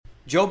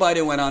Joe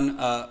Biden went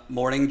on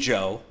Morning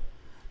Joe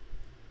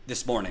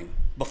this morning.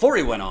 Before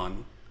he went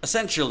on,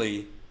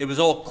 essentially, it was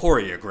all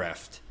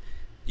choreographed.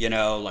 You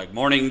know, like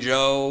Morning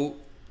Joe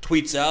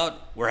tweets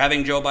out, we're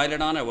having Joe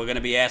Biden on it. We're going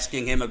to be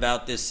asking him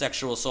about this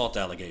sexual assault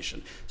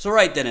allegation. So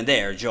right then and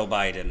there, Joe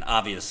Biden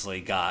obviously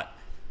got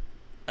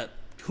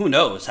who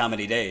knows how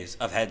many days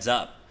of heads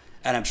up.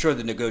 And I'm sure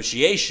the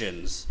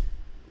negotiations,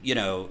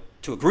 to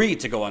agree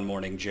to go on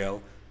Morning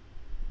Joe,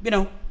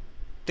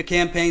 the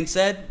campaign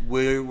said,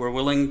 we're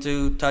willing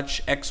to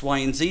touch X, Y,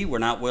 and Z. We're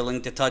not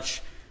willing to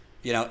touch,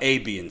 A,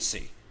 B, and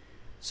C.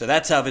 So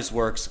that's how this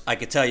works. I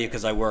could tell you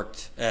because I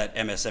worked at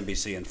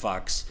MSNBC and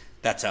Fox.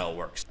 That's how it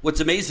works.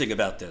 What's amazing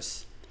about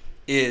this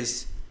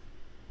is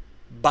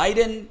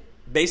Biden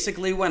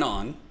basically went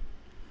on,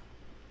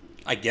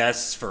 I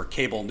guess for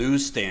cable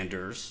news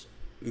standards,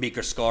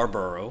 Mika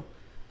Scarborough,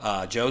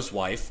 Joe's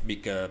wife,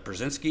 Mika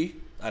Brzezinski.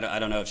 I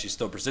don't know if she's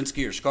still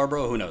Brzezinski or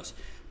Scarborough. Who knows?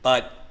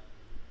 But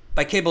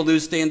by cable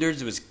news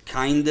standards, it was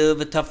kind of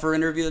a tougher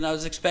interview than I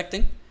was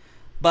expecting.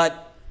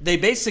 But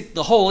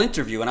the whole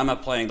interview, and I'm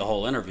not playing the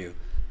whole interview,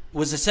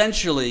 was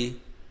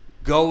essentially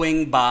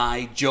going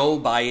by Joe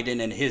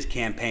Biden and his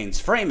campaign's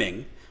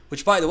framing,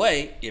 which, by the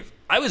way, if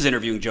I was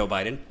interviewing Joe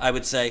Biden, I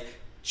would say,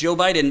 Joe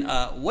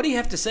Biden, what do you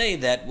have to say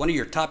that one of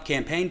your top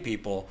campaign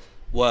people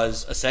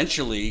was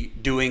essentially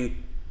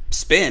doing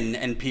spin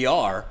and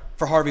PR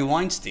for Harvey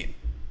Weinstein?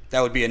 That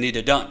would be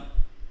Anita Dunn.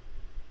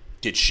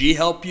 Did she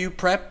help you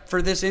prep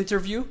for this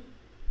interview?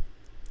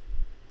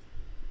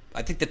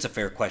 I think that's a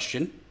fair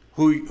question.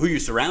 Who you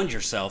surround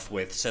yourself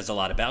with says a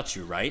lot about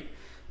you, right?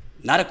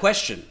 Not a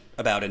question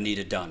about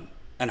Anita Dunn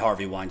and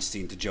Harvey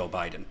Weinstein to Joe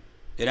Biden.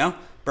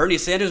 Bernie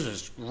Sanders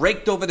was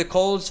raked over the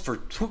coals for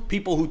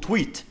people who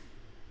tweet,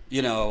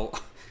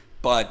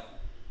 but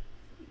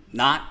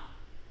not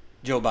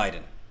Joe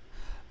Biden.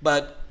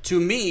 But to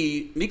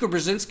me, Mika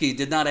Brzezinski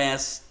did not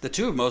ask the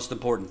two most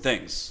important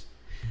things.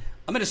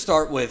 I'm going to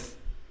start with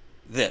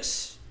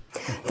this.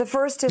 The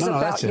first is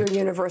about your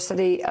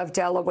University of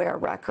Delaware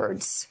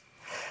records.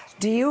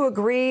 Do you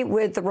agree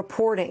with the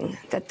reporting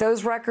that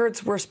those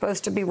records were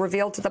supposed to be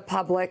revealed to the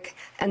public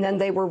and then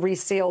they were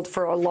resealed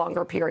for a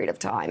longer period of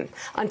time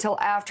until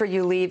after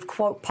you leave,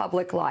 quote,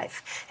 public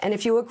life? And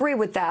if you agree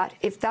with that,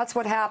 if that's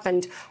what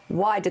happened,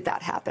 why did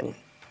that happen?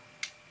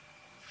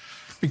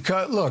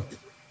 Because, look,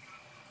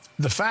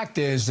 the fact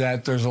is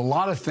that there's a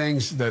lot of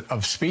things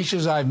of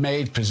speeches I've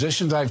made,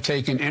 positions I've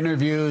taken,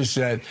 interviews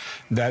that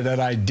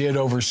I did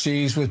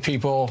overseas with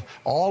people,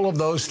 all of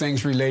those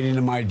things relating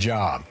to my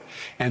job.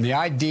 And the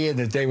idea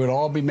that they would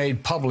all be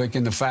made public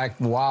in the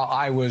fact while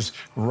I was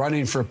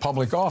running for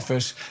public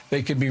office,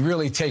 they could be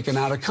really taken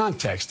out of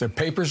context. Their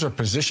papers are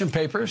position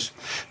papers.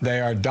 They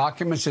are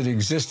documents that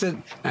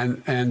existed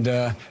and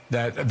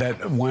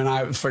that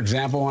when for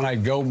example, when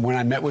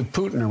I met with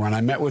Putin or when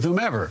I met with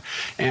whomever,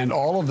 and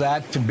all of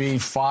that to be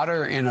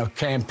fodder in a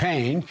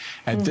campaign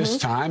at this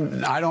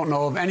time, I don't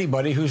know of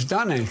anybody who's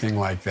done anything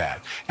like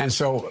that. And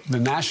so the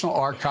National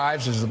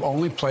Archives is the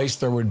only place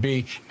there would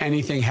be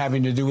anything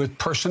having to do with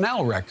personnel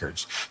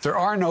records. There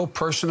are no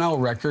personnel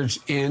records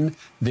in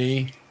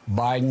the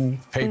Biden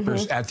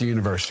papers at the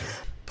university.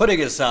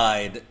 Putting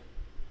aside,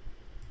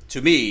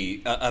 to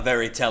me, a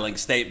very telling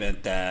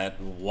statement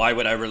that why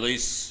would I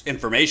release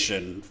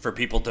information for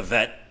people to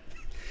vet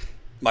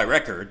my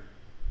record?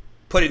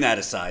 Putting that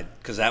aside,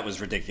 because that was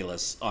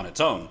ridiculous on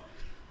its own.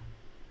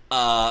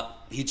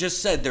 He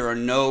just said there are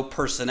no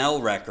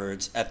personnel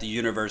records at the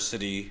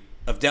University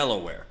of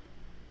Delaware.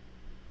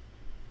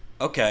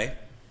 Okay.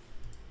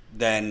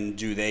 Then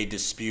do they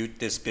dispute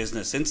this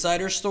Business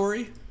Insider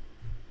story?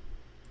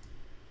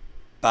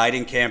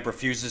 Biden camp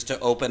refuses to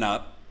open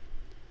up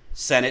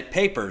Senate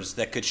papers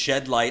that could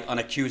shed light on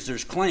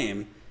accusers'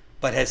 claim,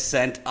 but has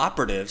sent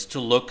operatives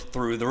to look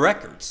through the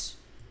records.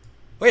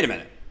 Wait a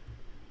minute.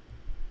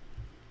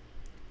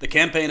 The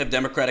campaign of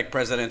Democratic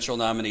presidential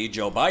nominee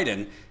Joe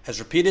Biden has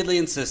repeatedly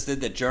insisted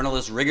that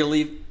journalists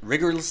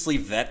rigorously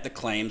vet the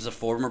claims of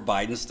former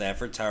Biden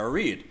staffer Tara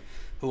Reade,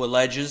 who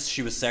alleges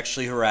she was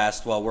sexually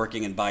harassed while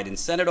working in Biden's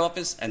Senate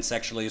office and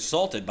sexually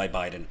assaulted by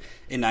Biden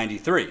in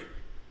 '93.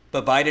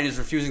 But Biden is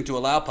refusing to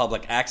allow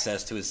public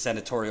access to his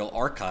senatorial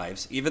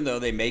archives, even though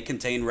they may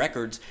contain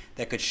records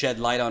that could shed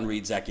light on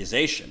Reade's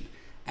accusation,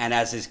 and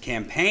as his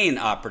campaign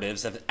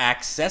operatives have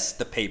accessed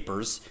the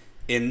papers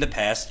in the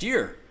past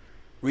year.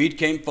 Reade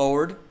came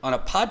forward on a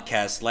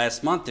podcast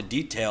last month to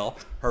detail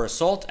her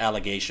assault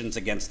allegations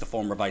against the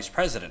former vice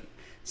president.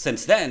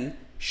 Since then,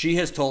 she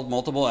has told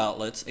multiple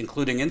outlets,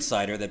 including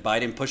Insider, that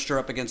Biden pushed her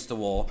up against the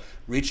wall,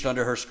 reached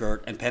under her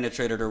skirt, and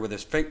penetrated her with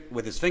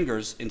his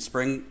fingers in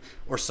spring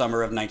or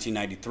summer of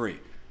 1993.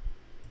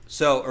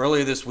 So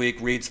earlier this week,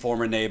 Reade's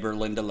former neighbor,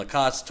 Linda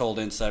Lacoste, told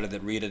Insider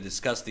that Reade had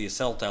discussed the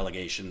assault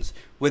allegations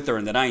with her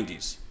in the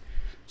 90s.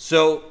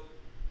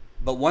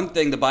 But one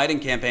thing the Biden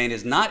campaign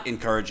is not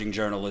encouraging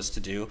journalists to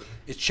do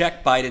is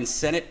check Biden's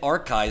Senate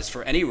archives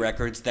for any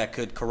records that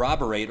could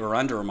corroborate or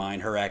undermine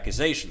her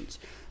accusations.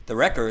 The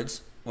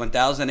records,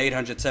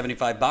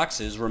 1,875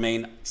 boxes,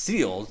 remain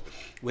sealed,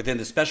 within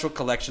the Special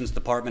Collections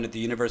Department at the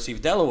University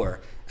of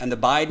Delaware, and the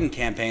Biden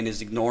campaign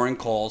is ignoring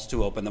calls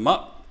to open them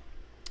up.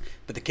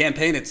 But the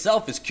campaign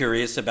itself is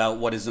curious about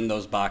what is in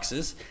those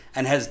boxes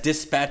and has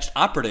dispatched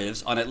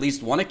operatives on at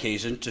least one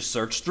occasion to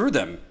search through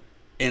them,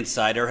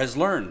 Insider has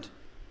learned.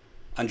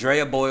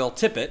 Andrea Boyle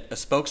Tippett, a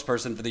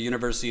spokesperson for the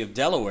University of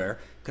Delaware,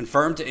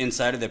 confirmed to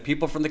Insider that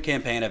people from the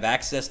campaign have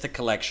access to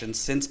collections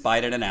since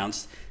Biden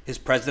announced his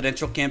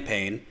presidential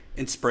campaign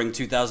in spring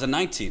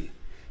 2019.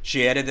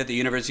 She added that the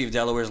University of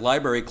Delaware's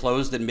library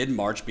closed in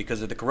mid-March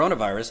because of the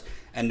coronavirus,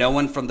 and no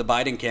one from the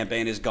Biden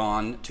campaign has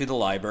gone to the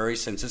library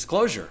since its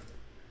closure.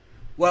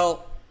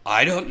 Well,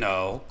 I don't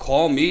know.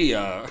 Call me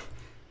a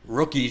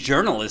rookie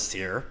journalist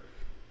here.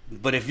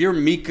 But if you're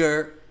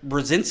Mika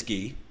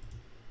Brzezinski,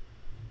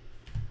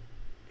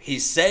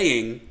 he's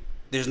saying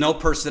there's no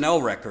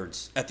personnel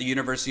records at the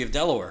University of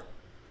Delaware.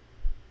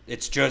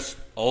 It's just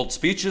old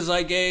speeches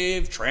I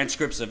gave,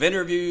 transcripts of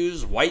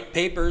interviews, white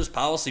papers,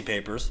 policy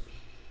papers.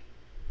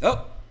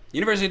 Oh,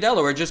 University of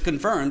Delaware just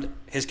confirmed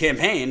his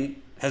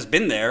campaign has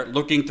been there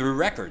looking through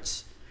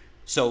records.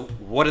 So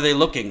what are they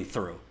looking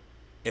through?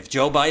 If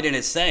Joe Biden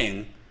is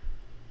saying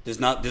there's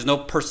no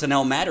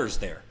personnel matters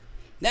there.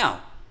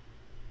 Now,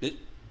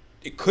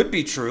 it could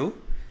be true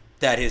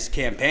that his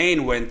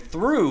campaign went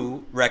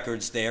through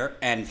records there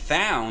and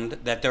found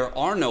that there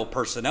are no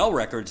personnel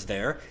records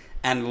there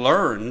and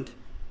learned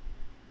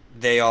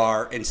they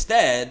are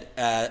instead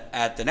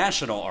at the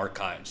National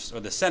Archives or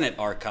the Senate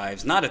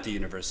Archives, not at the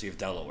University of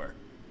Delaware.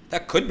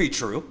 That could be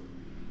true,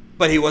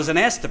 but he wasn't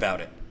asked about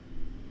it.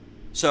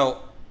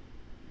 So,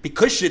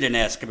 because she didn't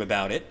ask him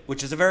about it,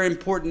 which is a very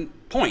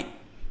important point,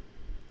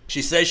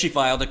 she says she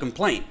filed a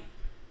complaint,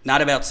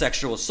 not about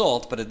sexual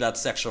assault, but about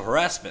sexual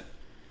harassment.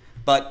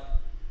 But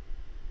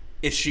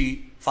if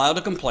she filed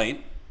a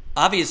complaint,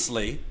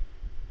 obviously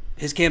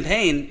his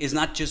campaign is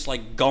not just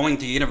like going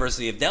to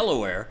University of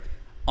Delaware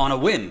on a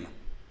whim.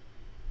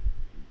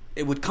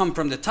 It would come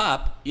from the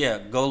top. Yeah,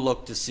 go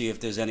look to see if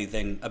there's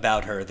anything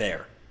about her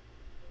there.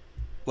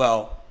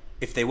 Well,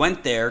 if they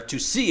went there to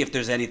see if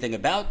there's anything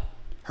about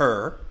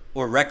her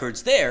or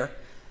records there,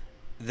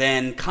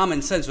 then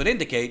common sense would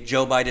indicate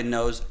Joe Biden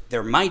knows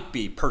there might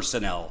be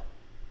personnel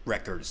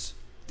records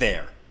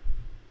there.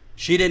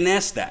 She didn't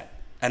ask that,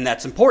 and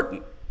that's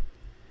important.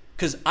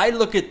 Because I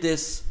look at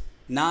this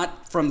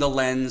not from the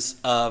lens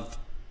of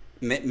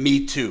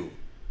Me Too.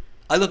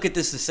 I look at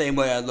this the same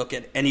way I look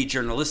at any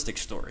journalistic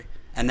story,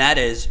 and that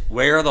is,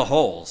 where are the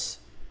holes?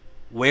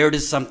 Where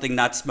does something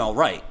not smell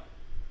right?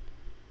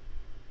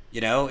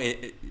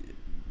 Alyssa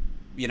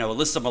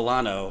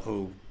Milano,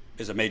 who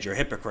is a major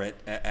hypocrite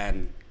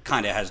and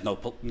kind of has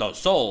no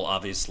soul,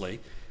 obviously,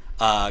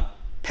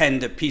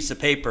 penned a piece of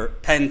paper,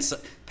 penned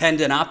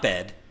an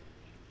op-ed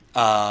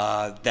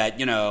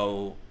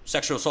that,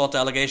 sexual assault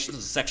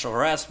allegations, sexual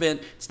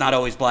harassment, it's not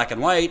always black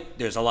and white.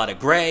 There's a lot of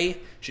gray.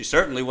 She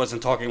certainly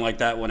wasn't talking like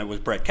that when it was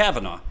Brett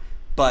Kavanaugh.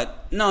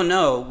 But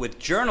no, with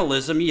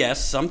journalism,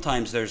 yes,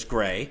 sometimes there's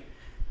gray.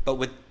 But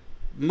with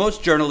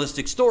most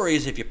journalistic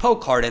stories, if you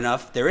poke hard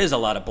enough, there is a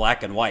lot of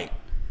black and white.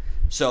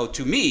 So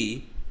to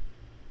me,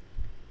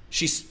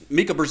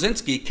 Mika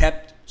Brzezinski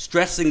kept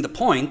stressing the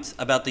point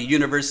about the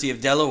University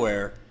of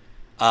Delaware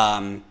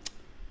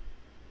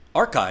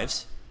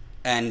archives,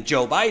 and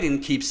Joe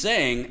Biden keeps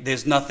saying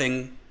there's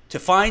nothing to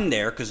find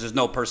there because there's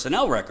no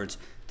personnel records.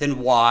 Then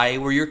why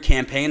were your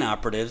campaign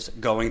operatives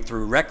going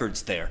through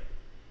records there?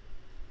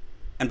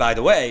 And by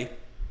the way,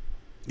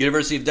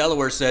 University of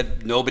Delaware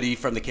said nobody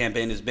from the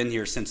campaign has been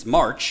here since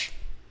March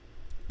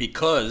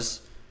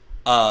because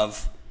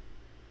of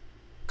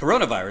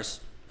coronavirus.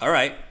 All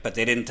right, but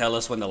they didn't tell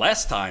us when the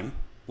last time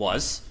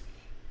was.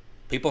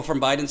 People from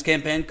Biden's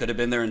campaign could have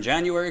been there in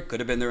January, could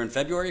have been there in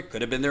February,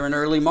 could have been there in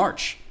early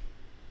March.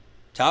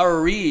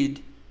 Tara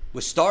Reade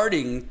was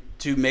starting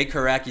to make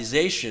her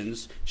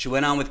accusations. She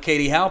went on with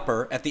Katie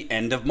Halper at the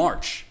end of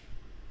March.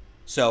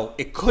 So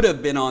it could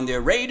have been on their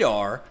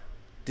radar.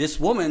 This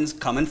woman's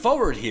coming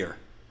forward here.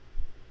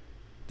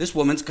 This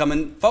woman's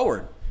coming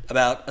forward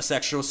about a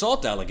sexual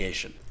assault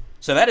allegation.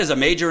 So that is a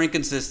major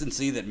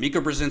inconsistency that Mika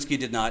Brzezinski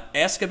did not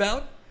ask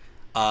about.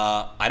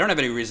 I don't have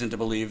any reason to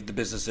believe the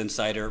Business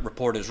Insider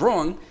report is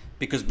wrong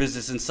because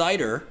Business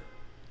Insider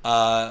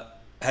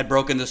had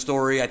broken the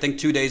story, I think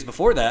 2 days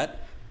before that,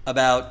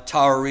 about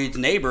Tara Reade's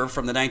neighbor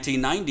from the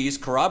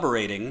 1990s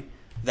corroborating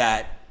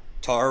that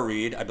Tara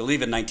Reade, I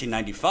believe in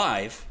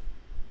 1995,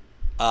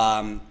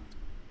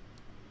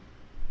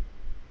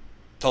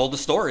 told the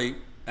story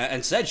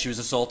and said she was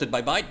assaulted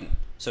by Biden.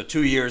 So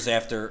 2 years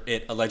after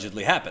it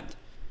allegedly happened.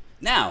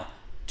 Now,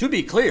 to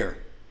be clear,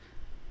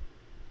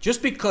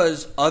 just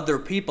because other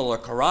people are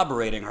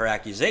corroborating her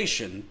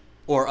accusation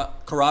or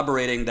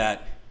corroborating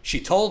that she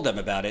told them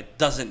about it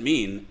doesn't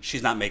mean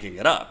she's not making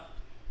it up.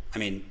 I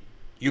mean,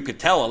 you could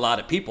tell a lot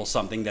of people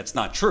something that's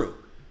not true.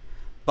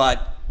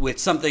 But with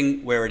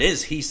something where it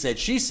is he said,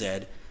 she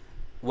said,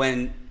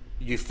 when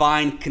you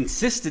find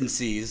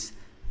consistencies,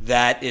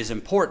 that is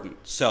important.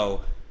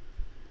 So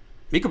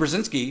Mika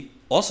Brzezinski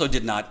also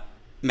did not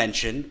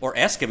mention or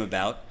ask him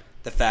about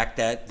the fact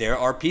that there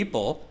are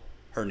people,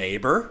 her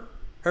neighbor,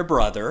 her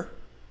brother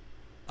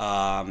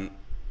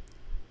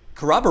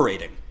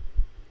corroborating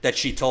that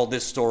she told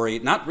this story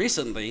not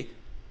recently,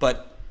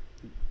 but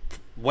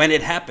when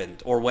it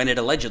happened or when it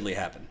allegedly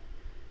happened.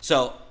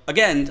 So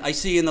again, I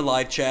see in the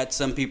live chat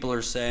some people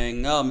are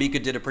saying, oh, Mika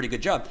did a pretty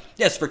good job.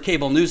 Yes, for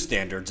cable news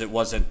standards, it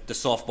wasn't the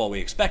softball we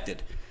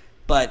expected.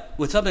 But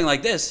with something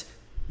like this,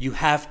 you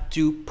have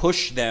to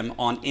push them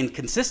on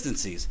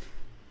inconsistencies.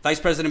 Vice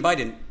President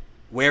Biden,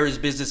 where is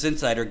Business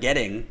Insider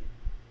getting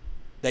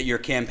that your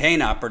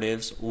campaign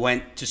operatives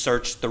went to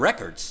search the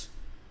records?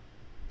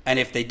 And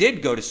if they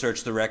did go to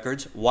search the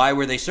records, why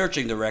were they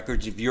searching the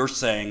records if you're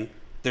saying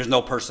there's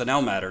no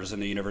personnel matters in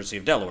the University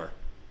of Delaware?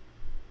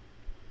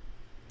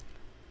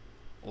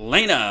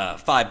 Lena,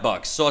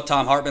 $5. Saw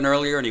Thom Hartmann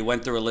earlier and he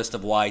went through a list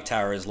of why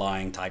Tara is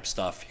lying type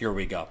stuff. Here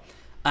we go.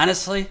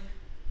 Honestly,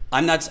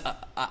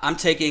 I'm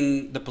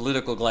taking the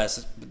political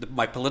glasses,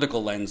 my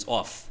political lens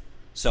off.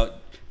 So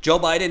Joe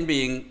Biden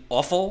being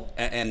awful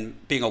and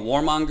being a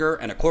warmonger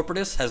and a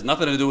corporatist has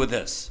nothing to do with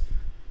this.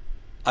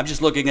 I'm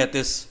just looking at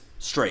this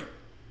straight.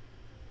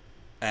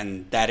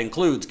 And that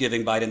includes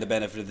giving Biden the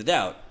benefit of the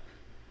doubt.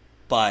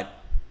 But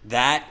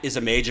that is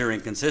a major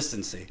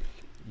inconsistency.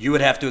 You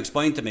would have to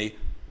explain to me,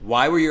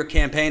 why were your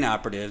campaign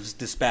operatives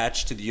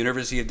dispatched to the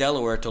University of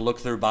Delaware to look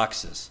through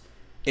boxes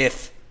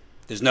if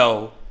there's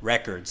no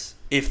records?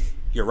 If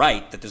you're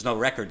right that there's no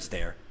records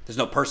there, there's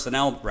no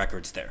personnel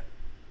records there.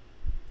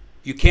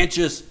 You can't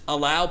just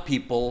allow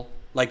people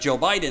like Joe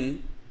Biden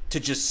to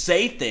just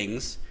say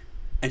things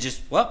and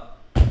just, well,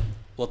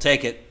 we'll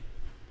take it.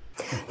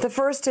 The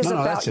first is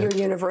about your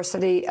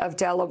University of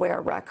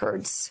Delaware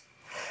records.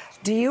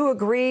 Do you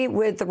agree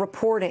with the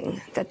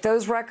reporting that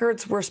those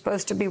records were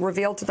supposed to be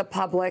revealed to the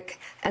public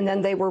and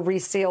then they were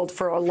resealed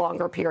for a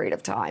longer period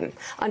of time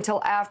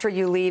until after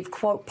you leave,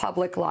 quote,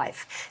 public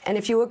life? And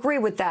if you agree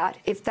with that,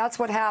 if that's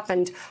what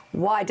happened,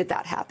 why did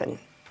that happen?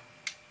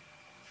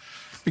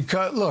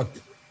 Because, look,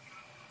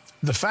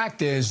 the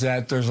fact is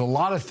that there's a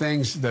lot of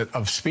things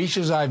of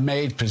speeches I've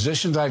made,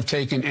 positions I've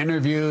taken,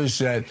 interviews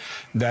that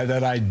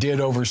I did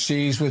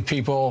overseas with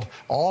people,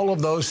 all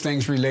of those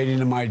things relating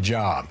to my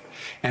job.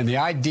 And the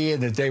idea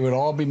that they would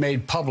all be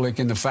made public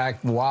in the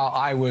fact while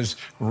I was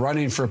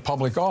running for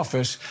public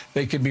office,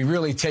 they could be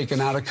really taken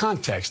out of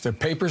context. The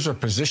papers are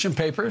position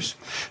papers.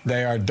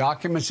 They are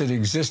documents that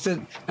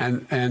existed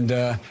and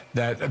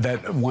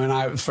that when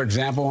I, for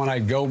example, when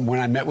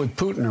I met with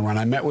Putin or when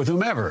I met with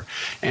whomever,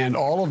 and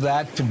all of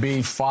that to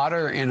be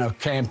fodder in a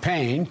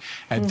campaign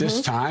at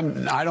this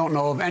time, I don't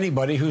know of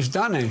anybody who's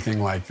done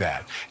anything like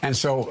that. And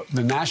so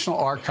the National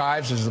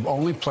Archives is the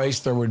only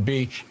place there would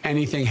be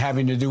anything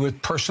having to do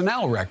with personnel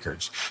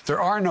records.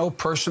 There are no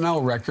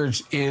personnel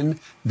records in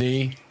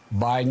the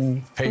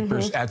Biden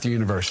papers at the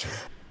university.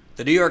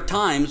 The New York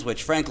Times,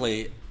 which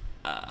frankly,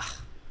 I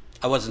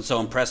wasn't so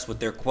impressed with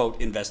their,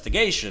 quote,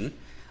 investigation.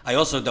 I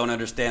also don't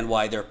understand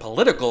why their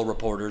political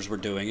reporters were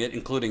doing it,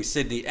 including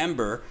Sidney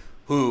Ember,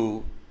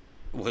 who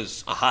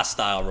was a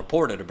hostile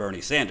reporter to Bernie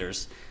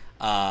Sanders,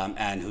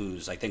 and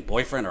whose, I think,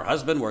 boyfriend or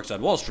husband works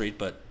on Wall Street,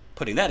 but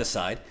putting that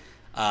aside,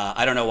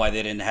 I don't know why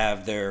they didn't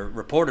have their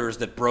reporters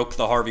that broke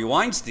the Harvey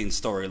Weinstein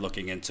story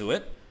looking into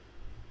it.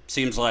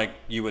 Seems like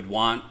you would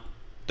want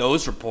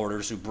those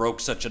reporters who broke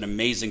such an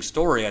amazing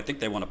story, I think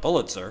they won a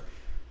Pulitzer,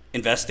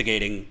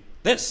 investigating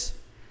this.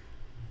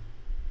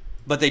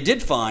 But they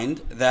did find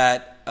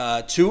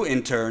that 2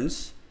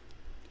 interns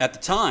at the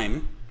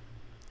time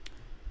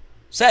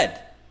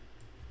said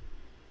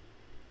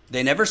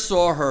they never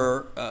saw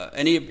her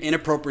any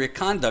inappropriate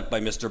conduct by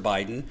Mr.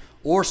 Biden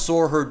or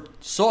saw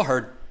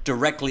her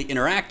directly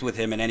interact with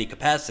him in any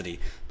capacity,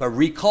 but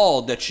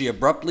recalled that she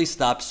abruptly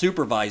stopped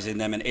supervising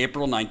them in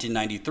April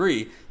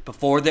 1993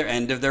 before their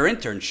end of their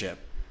internship.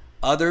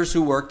 Others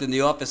who worked in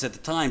the office at the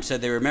time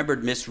said they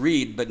remembered Miss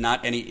Reed, but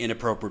not any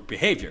inappropriate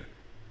behavior.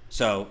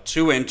 So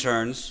 2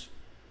 interns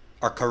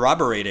are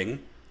corroborating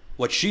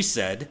what she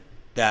said,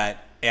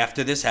 that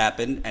after this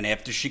happened and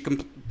after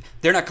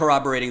they're not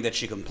corroborating that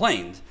she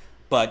complained,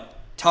 but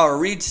Tara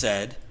Reid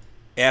said,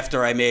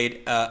 after I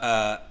made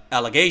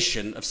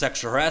allegation of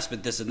sexual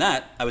harassment, this and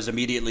that, I was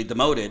immediately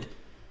demoted.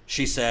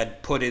 She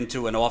said, put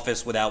into an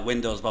office without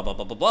windows, blah, blah,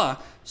 blah, blah, blah.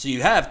 So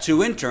you have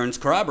 2 interns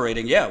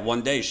corroborating, yeah,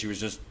 one day she was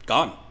just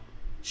gone.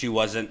 She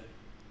wasn't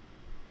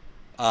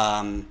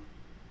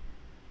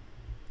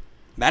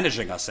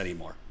managing us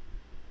anymore.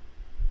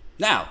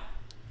 Now,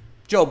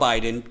 Joe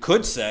Biden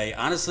could say,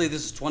 honestly,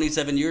 this is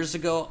 27 years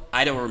ago.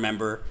 I don't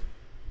remember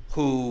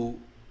who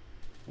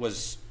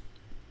was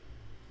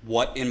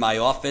what in my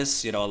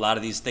office. You know, a lot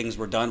of these things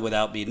were done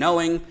without me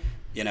knowing.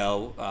 You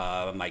know,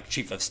 my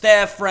chief of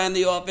staff ran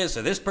the office,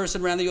 or this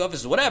person ran the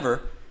office, or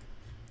whatever.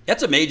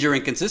 That's a major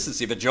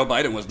inconsistency that Joe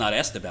Biden was not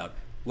asked about.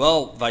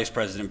 Well, Vice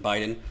President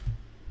Biden,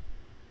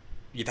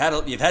 you've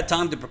had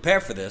time to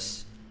prepare for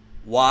this.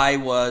 Why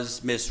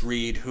was Miss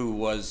Reed, who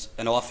was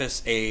an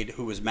office aide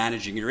who was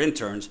managing your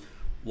interns,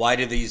 why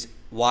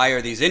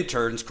are these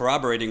interns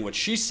corroborating what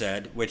she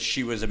said, which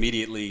she was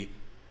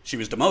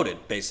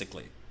demoted,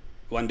 basically.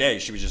 One day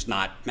she was just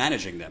not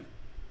managing them.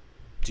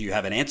 Do you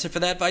have an answer for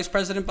that, Vice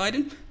President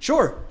Biden?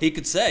 Sure, he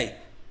could say,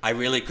 I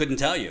really couldn't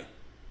tell you.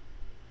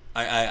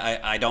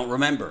 I don't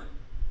remember.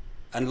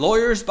 And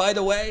lawyers, by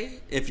the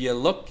way, if you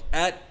look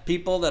at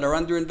people that are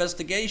under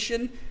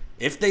investigation,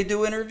 if they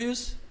do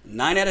interviews,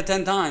 9 out of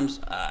 10 times,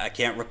 I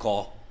can't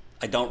recall.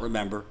 I don't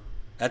remember.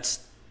 That's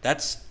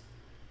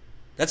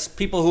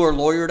people who are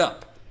lawyered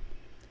up.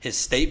 His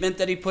statement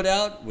that he put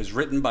out was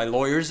written by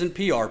lawyers and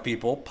PR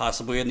people,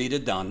 possibly Anita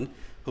Dunn,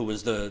 who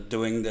was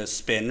doing the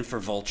spin for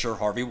Vulture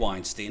Harvey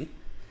Weinstein.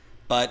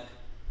 But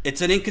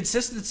it's an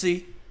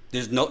inconsistency.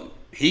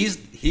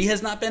 He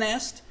has not been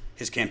asked.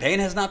 His campaign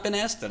has not been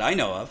asked that I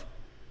know of.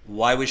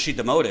 Why was she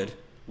demoted?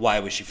 Why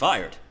was she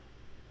fired?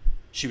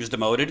 She was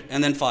demoted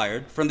and then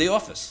fired from the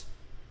office.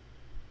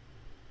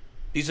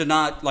 These are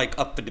not like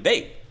up for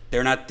debate.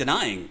 They're not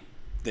denying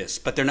this,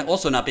 but they're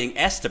also not being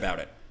asked about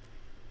it.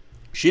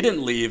 She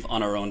didn't leave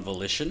on her own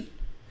volition.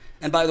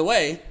 And by the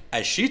way,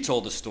 as she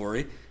told the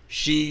story,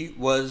 she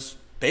was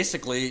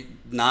basically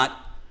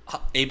not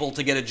able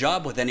to get a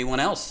job with anyone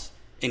else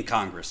in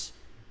Congress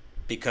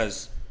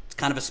because it's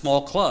kind of a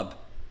small club.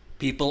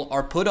 People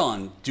are put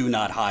on do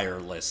not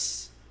hire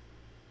lists.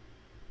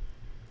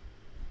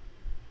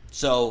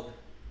 So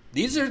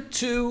these are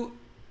two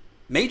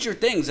major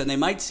things, and they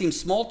might seem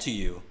small to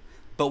you,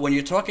 but when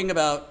you're talking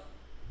about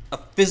a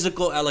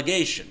physical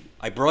allegation,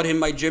 I brought him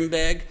my gym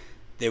bag.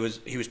 He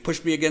was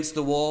pushed me against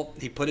the wall.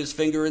 He put his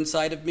finger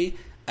inside of me,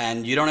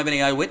 and you don't have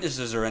any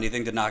eyewitnesses or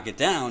anything to knock it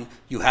down.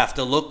 You have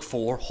to look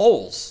for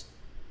holes.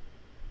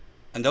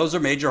 And those are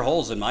major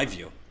holes in my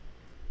view.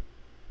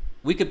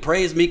 We could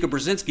praise Mika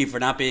Brzezinski for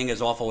not being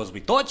as awful as we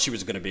thought she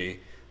was going to be,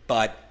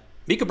 but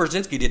Mika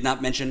Brzezinski did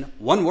not mention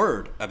one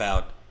word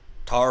about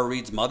Tara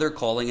Reade's mother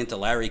calling into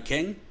Larry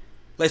King.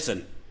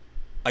 Listen,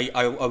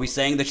 are we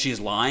saying that she's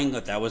lying,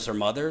 that was her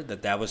mother,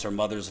 that was her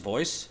mother's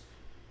voice?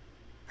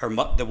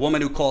 The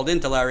woman who called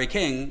into Larry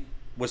King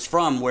was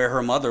from where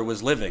her mother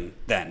was living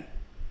then.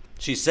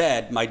 She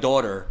said, my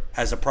daughter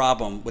has a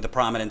problem with a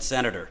prominent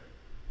senator.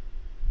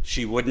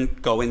 She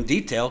wouldn't go in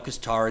detail because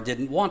Tara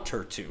didn't want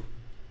her to.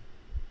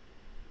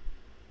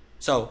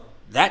 So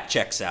that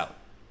checks out.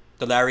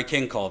 The Larry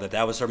King call,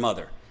 that was her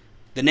mother.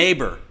 The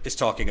neighbor is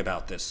talking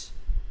about this.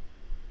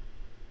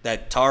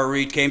 That Tara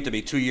Reade came to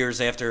me 2 years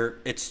after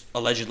it's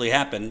allegedly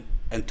happened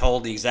and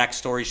told the exact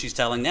story she's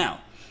telling now.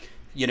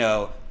 You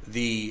know,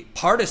 the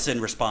partisan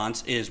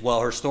response is, well,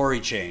 her story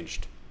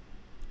changed.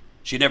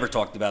 She never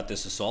talked about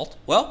this assault.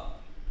 Well,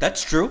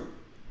 that's true.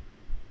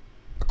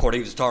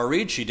 According to Tara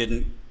Reade, she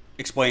didn't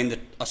explain the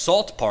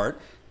assault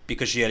part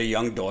because she had a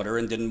young daughter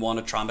and didn't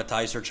want to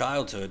traumatize her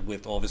childhood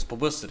with all this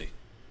publicity.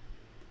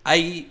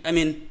 I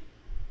mean,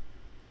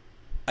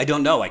 I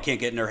don't know. I can't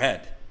get in her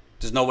head.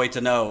 There's no way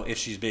to know if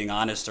she's being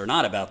honest or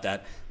not about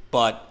that.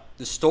 But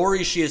the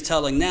story she is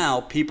telling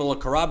now, people are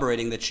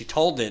corroborating that she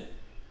told it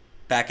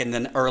back in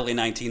the early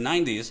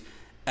 1990s.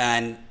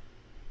 And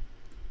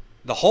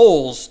the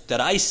holes that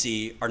I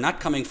see are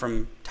not coming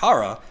from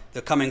Tara,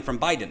 they're coming from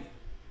Biden.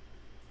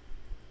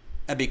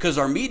 And because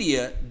our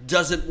media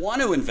doesn't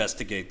want to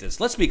investigate this,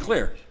 let's be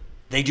clear,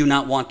 they do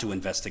not want to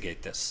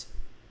investigate this.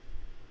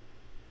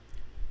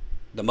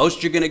 The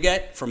most you're going to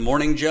get from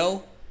Morning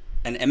Joe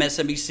and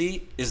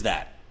MSNBC is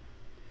that.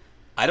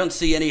 I don't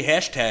see any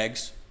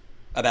hashtags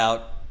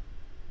about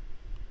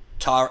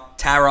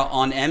Tara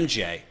on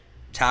MJ,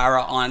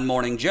 Tara on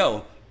Morning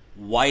Joe.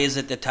 Why is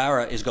it that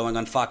Tara is going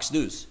on Fox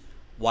News?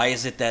 Why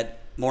is it that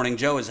Morning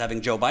Joe is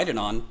having Joe Biden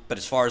on, but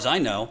as far as I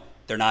know,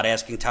 they're not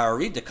asking Tara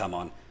Reade to come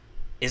on?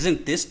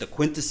 Isn't this the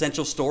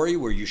quintessential story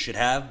where you should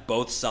have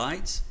both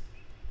sides?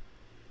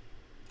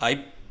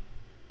 I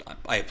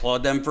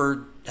applaud them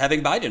for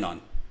having Biden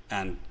on,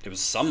 and it was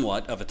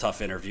somewhat of a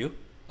tough interview.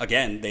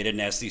 Again, they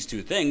didn't ask these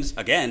two things.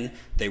 Again,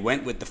 they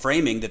went with the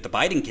framing that the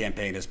Biden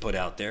campaign has put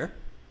out there.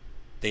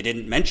 They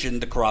didn't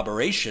mention the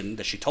corroboration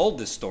that she told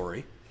this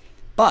story.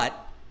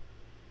 But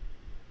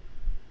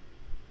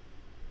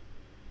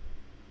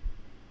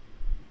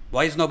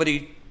why is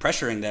nobody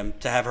pressuring them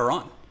to have her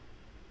on?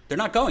 They're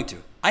not going to.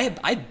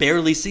 I've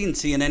barely seen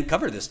CNN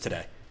cover this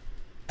today.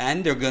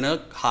 And they're going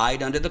to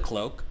hide under the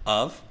cloak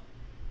of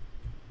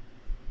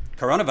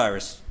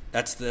coronavirus.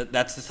 That's the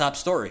top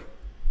story.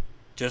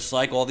 Just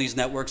like all these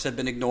networks have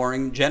been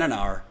ignoring Jen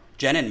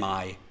and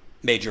my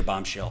major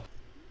bombshell.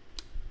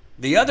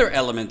 The other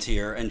element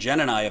here, and Jen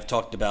and I have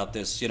talked about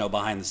this,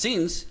 behind the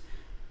scenes,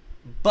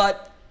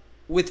 but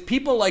with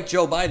people like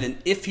Joe Biden,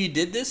 if he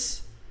did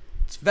this,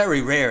 it's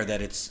very rare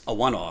that it's a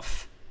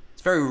one-off.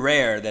 It's very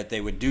rare that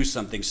they would do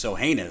something so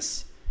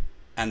heinous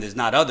and there's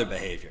not other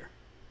behavior.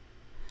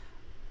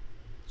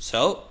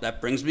 So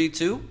that brings me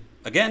to,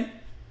 again,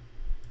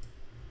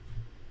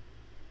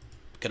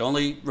 could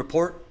only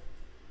report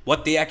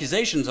what the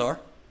accusations are.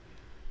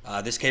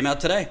 This came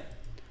out today.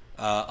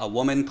 A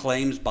woman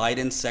claims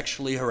Biden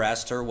sexually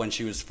harassed her when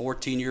she was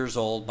 14 years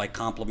old by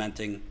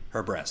complimenting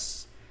her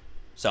breasts.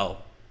 So,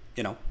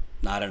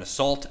 not an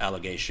assault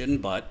allegation,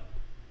 but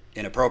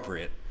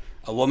inappropriate.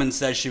 A woman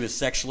says she was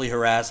sexually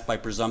harassed by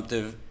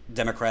presumptive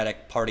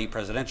Democratic Party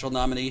presidential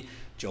nominee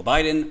Joe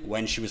Biden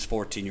when she was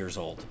 14 years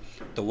old.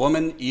 The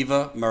woman,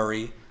 Eva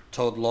Murray,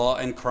 told Law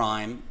and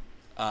Crime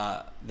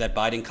that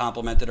Biden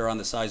complimented her on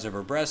the size of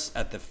her breasts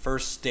at the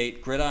first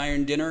state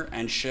gridiron dinner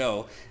and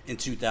show in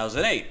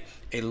 2008,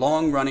 a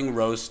long-running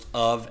roast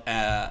of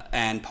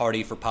and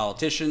party for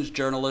politicians,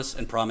 journalists,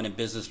 and prominent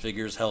business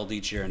figures held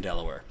each year in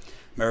Delaware.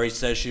 Murray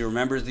says she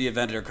remembers the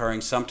event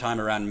occurring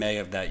sometime around May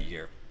of that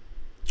year.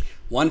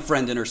 One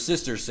friend and her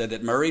sister said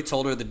that Murray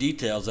told her the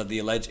details of the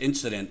alleged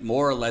incident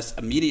more or less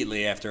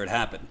immediately after it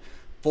happened.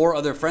 4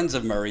 other friends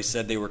of Murray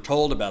said they were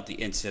told about the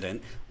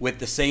incident with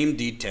the same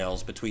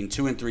details between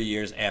 2 and 3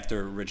 years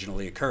after it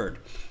originally occurred.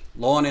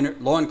 Law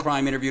and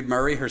Crime interviewed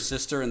Murray, her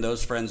sister, and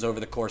those friends over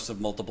the course of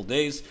multiple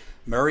days.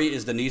 Murray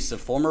is the niece of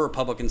former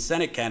Republican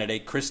Senate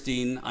candidate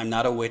Christine I'm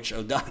Not a Witch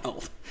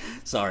O'Donnell.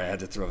 Sorry, I had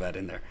to throw that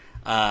in there.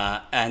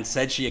 And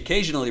said she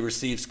occasionally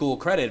received school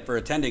credit for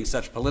attending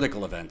such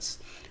political events.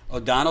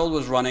 O'Donnell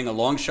was running a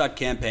long-shot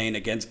campaign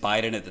against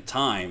Biden at the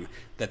time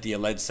that the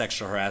alleged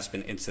sexual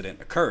harassment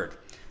incident occurred.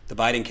 The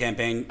Biden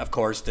campaign, of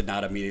course, did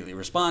not immediately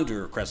respond to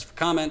a request for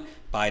comment.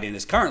 Biden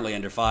is currently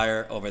under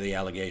fire over the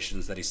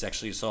allegations that he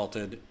sexually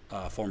assaulted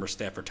former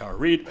staffer Tara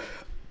Reade.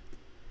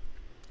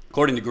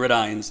 According to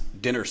Gridiron's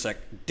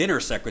dinner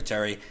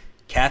secretary,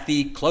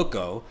 Kathy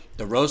Kloko,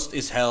 the roast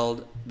is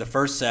held the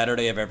first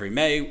Saturday of every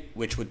May,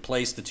 which would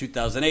place the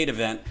 2008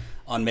 event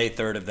on May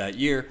 3rd of that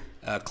year.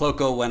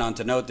 Kloko went on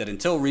to note that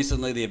until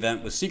recently, the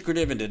event was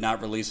secretive and did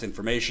not release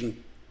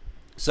information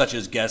such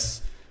as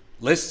guests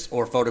lists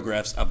or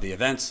photographs of the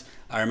events.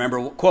 I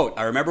remember, quote,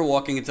 I remember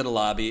walking into the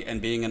lobby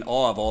and being in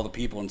awe of all the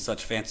people in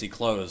such fancy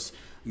clothes,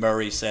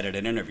 Murray said at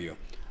an interview.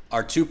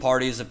 Our 2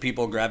 parties of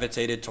people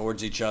gravitated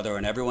towards each other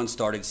and everyone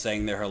started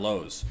saying their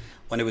hellos.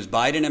 When it was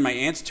Biden and my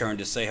aunt's turn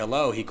to say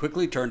hello, he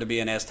quickly turned to me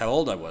and asked how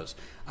old I was.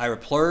 I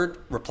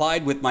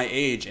replied with my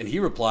age, and he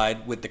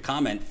replied with the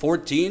comment,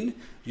 14?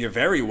 You're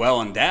very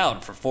well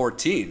endowed for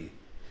 14.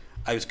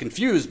 I was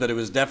confused, but it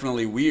was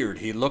definitely weird.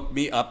 He looked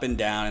me up and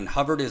down and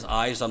hovered his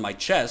eyes on my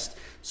chest,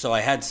 so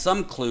I had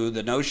some clue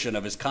the notion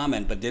of his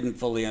comment, but didn't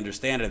fully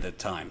understand it at the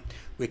time.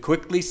 We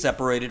quickly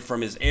separated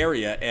from his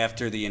area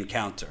after the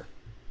encounter.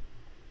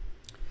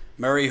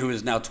 Murray, who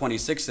is now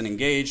 26 and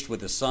engaged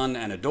with a son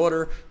and a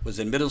daughter, was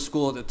in middle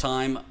school at the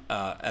time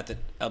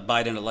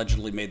Biden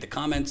allegedly made the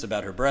comments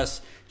about her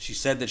breasts. She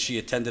said that she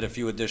attended a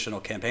few additional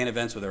campaign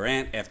events with her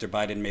aunt after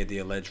Biden made the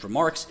alleged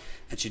remarks,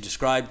 and she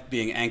described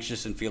being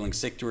anxious and feeling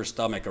sick to her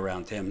stomach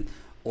around him,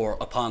 or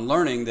upon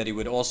learning that he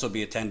would also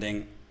be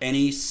attending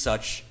any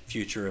such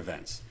future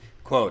events.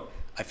 Quote,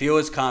 I feel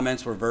his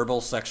comments were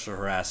verbal sexual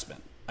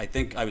harassment. I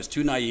think I was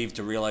too naive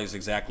to realize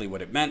exactly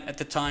what it meant at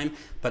the time,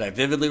 but I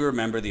vividly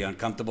remember the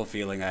uncomfortable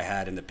feeling I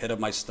had in the pit of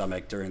my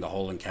stomach during the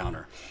whole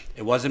encounter.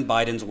 It wasn't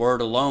Biden's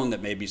word alone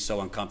that made me so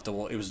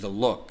uncomfortable. It was the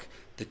look,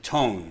 the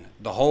tone,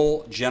 the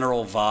whole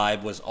general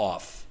vibe was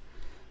off.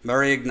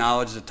 Murray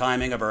acknowledged the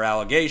timing of her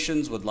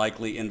allegations would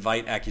likely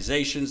invite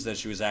accusations that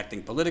she was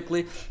acting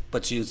politically,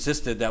 but she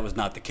insisted that was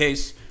not the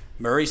case.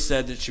 Murray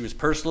said that she was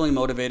personally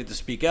motivated to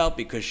speak out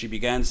because she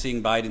began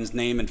seeing Biden's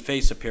name and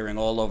face appearing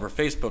all over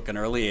Facebook in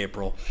early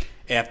April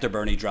after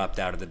Bernie dropped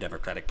out of the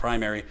Democratic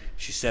primary.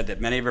 She said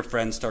that many of her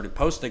friends started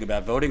posting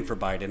about voting for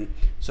Biden,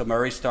 so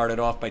Murray started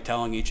off by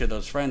telling each of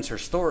those friends her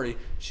story.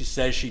 She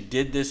says she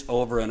did this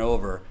over and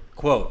over.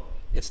 Quote,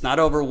 It got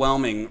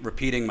overwhelming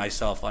repeating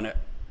myself on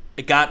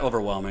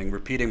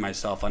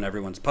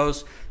everyone's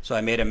posts, so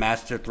I made a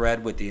master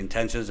thread with the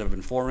intentions of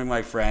informing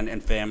my friend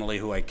and family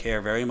who I care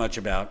very much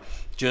about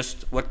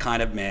just what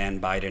kind of man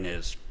Biden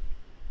is.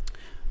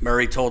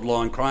 Murray told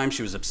Law and Crime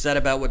she was upset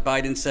about what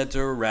Biden said to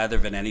her rather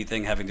than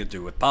anything having to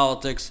do with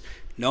politics.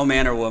 No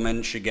man or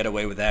woman should get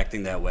away with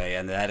acting that way,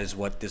 and that is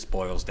what this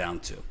boils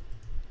down to.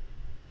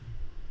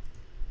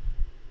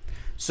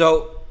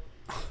 So,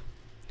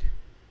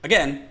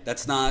 again,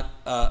 that's not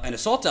an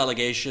assault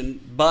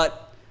allegation,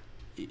 but,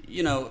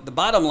 you know, the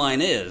bottom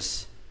line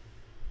is,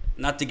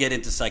 not to get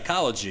into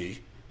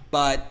psychology,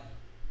 but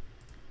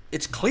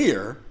it's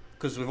clear,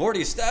 because we've already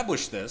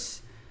established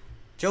this,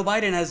 Joe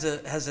Biden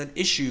has an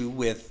issue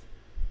with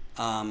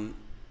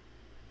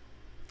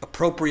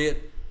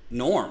appropriate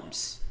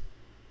norms,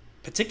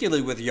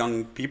 particularly with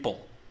young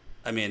people.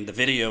 I mean, the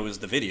video is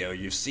the video.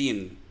 You've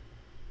seen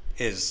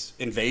his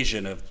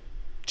invasion of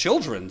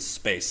children's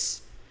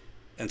space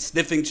and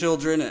sniffing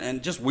children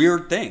and just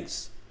weird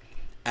things.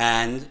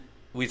 And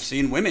we've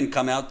seen women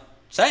come out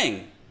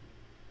saying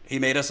he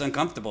made us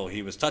uncomfortable.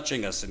 He was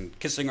touching us and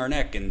kissing our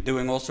neck and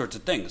doing all sorts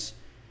of things.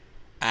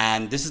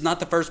 And this is not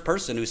the first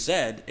person who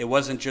said it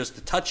wasn't just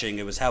the touching,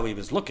 it was how he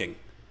was looking.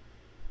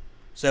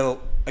 So,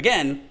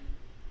 again,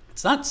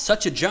 it's not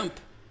such a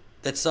jump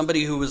that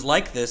somebody who was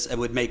like this and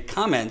would make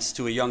comments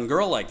to a young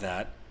girl like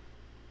that,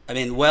 I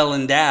mean, well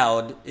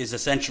endowed is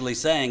essentially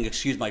saying,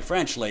 excuse my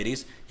French,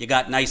 ladies, you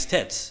got nice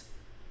tits.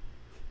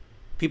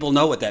 People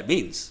know what that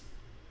means.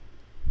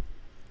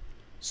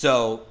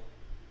 So,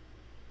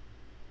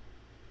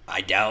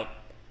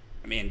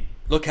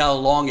 look how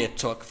long it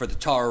took for the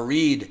Tara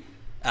Reade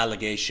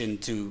allegation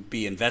to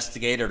be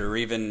investigated or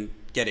even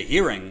get a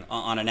hearing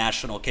on a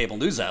national cable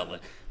news outlet.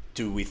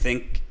 Do we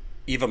think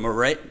Eva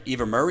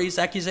Murray's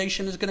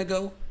accusation is going to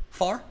go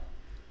far?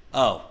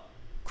 Oh,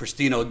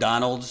 Christine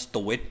O'Donnell's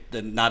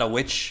the not a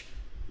witch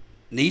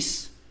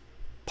niece?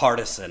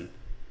 Partisan.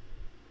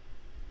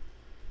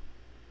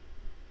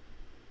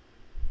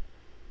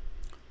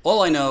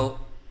 All I know,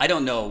 I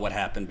don't know what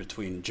happened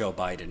between Joe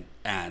Biden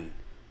and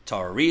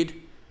Tara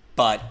Reade,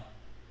 but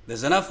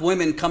there's enough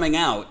women coming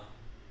out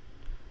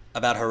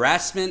about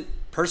harassment,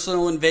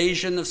 personal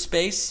invasion of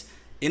space,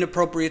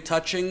 inappropriate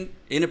touching,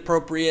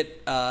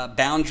 inappropriate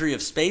boundary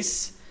of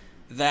space,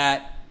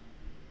 that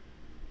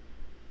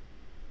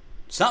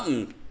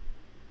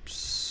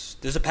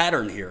there's a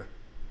pattern here.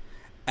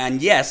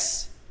 And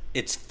yes,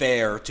 it's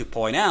fair to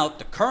point out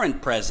the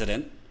current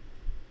president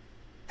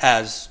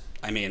has,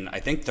 I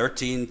think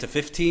 13 to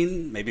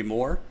 15, maybe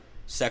more,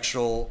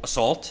 sexual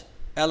assault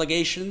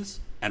allegations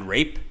and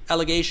rape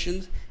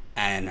allegations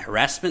and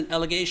harassment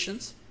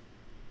allegations.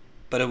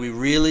 But are we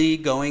really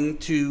going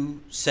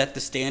to set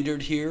the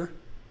standard here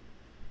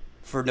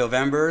for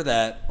November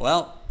that,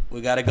 well,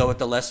 we got to go with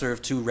the lesser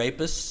of two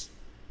rapists,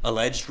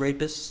 alleged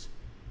rapists?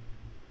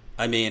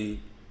 I'm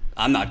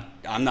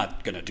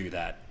not going to do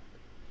that.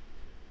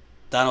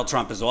 Donald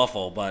Trump is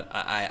awful, but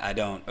I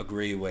don't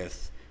agree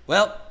with,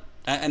 well,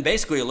 and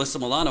basically Alyssa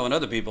Milano and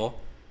other people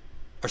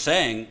are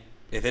saying,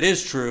 if it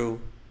is true,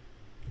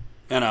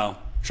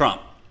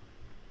 Trump.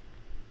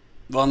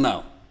 Well,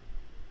 no.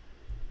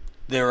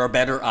 There are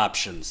better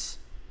options.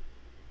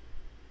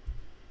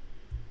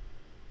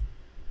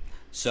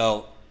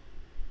 So,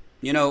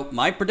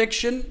 my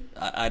prediction,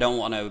 I don't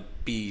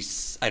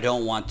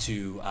want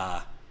to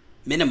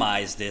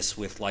minimize this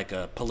with like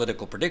a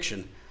political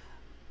prediction.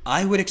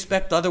 I would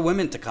expect other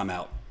women to come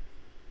out.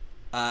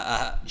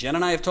 Jen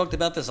and I have talked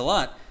about this a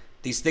lot.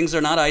 These things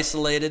are not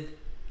isolated.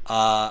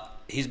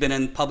 He's been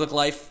in public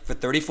life for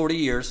 30, 40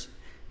 years.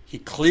 He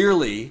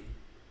clearly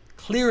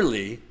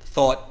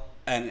thought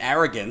an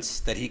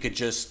arrogance that he could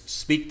just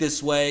speak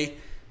this way,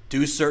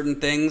 do certain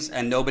things,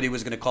 and nobody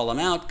was going to call him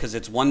out because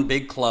it's one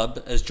big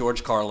club, as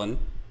George Carlin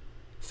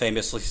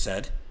famously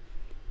said,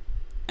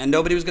 and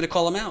nobody was going to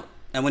call him out.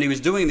 And when he was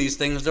doing these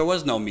things, there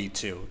was no Me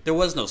Too. There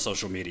was no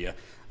social media.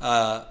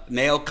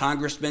 Male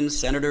congressmen,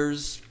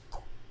 senators,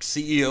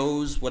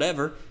 CEOs,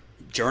 whatever,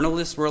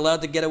 journalists were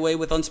allowed to get away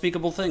with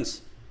unspeakable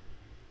things.